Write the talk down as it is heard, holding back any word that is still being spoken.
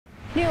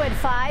New at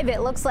 5, it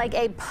looks like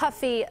a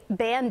puffy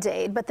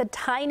Band-Aid, but the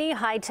tiny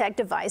high-tech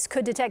device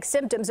could detect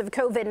symptoms of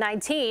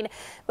COVID-19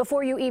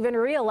 before you even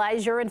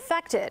realize you're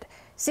infected.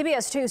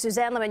 CBS 2's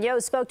Suzanne Le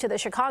Mignot spoke to the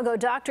Chicago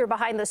doctor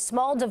behind the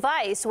small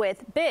device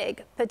with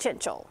big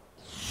potential.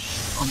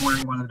 I'm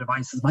wearing one of the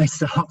devices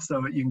myself,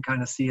 so you can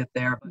kind of see it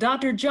there.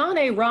 Dr. John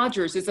A.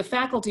 Rogers is a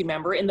faculty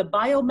member in the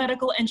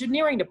biomedical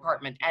engineering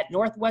department at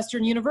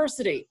Northwestern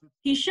University.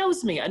 He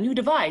shows me a new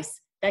device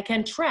that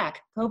can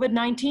track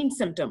COVID-19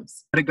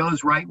 symptoms. But it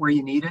goes right where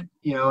you need it,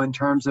 in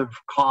terms of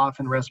cough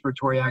and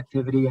respiratory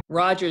activity.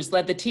 Rogers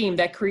led the team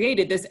that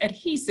created this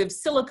adhesive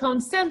silicone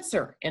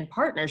sensor in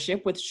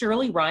partnership with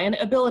Shirley Ryan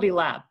Ability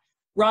Lab.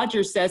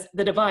 Rogers says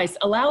the device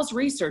allows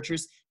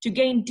researchers to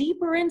gain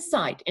deeper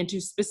insight into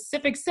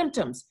specific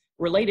symptoms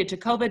related to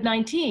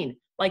COVID-19,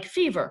 like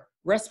fever,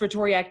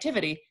 respiratory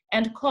activity,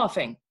 and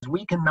coughing.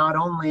 We can not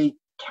only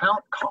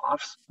count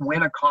coughs,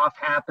 when a cough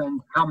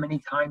happened, how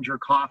many times you're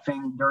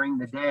coughing during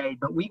the day,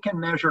 but we can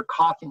measure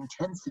cough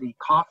intensity,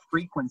 cough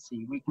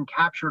frequency. We can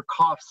capture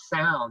cough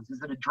sounds.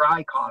 Is it a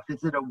dry cough?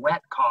 Is it a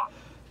wet cough?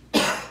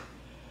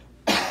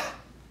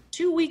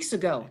 2 weeks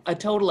ago, a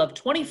total of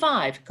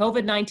 25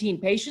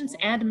 COVID-19 patients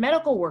and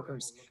medical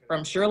workers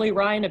from Shirley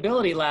Ryan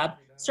Ability Lab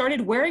started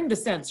wearing the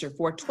sensor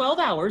for 12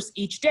 hours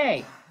each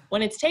day.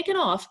 When it's taken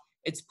off,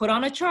 it's put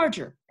on a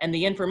charger and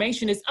the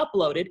information is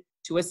uploaded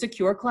to a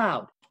secure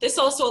cloud. This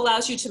also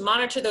allows you to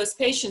monitor those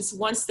patients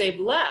once they've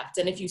left.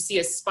 And if you see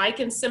a spike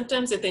in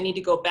symptoms, if they need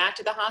to go back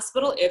to the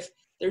hospital, if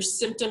their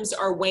symptoms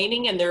are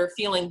waning and they're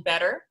feeling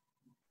better.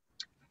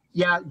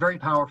 Yeah, very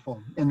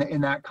powerful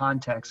in that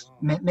context.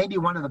 Maybe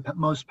one of the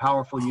most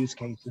powerful use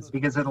cases,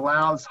 because it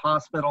allows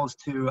hospitals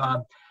to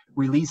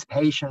release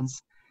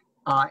patients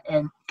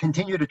and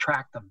continue to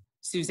track them.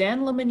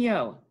 Suzanne Le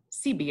Mignot,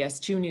 CBS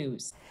 2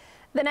 News.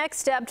 The next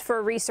step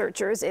for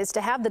researchers is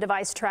to have the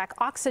device track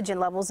oxygen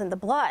levels in the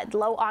blood.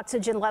 Low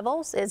oxygen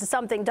levels is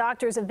something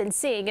doctors have been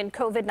seeing in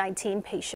COVID-19 patients.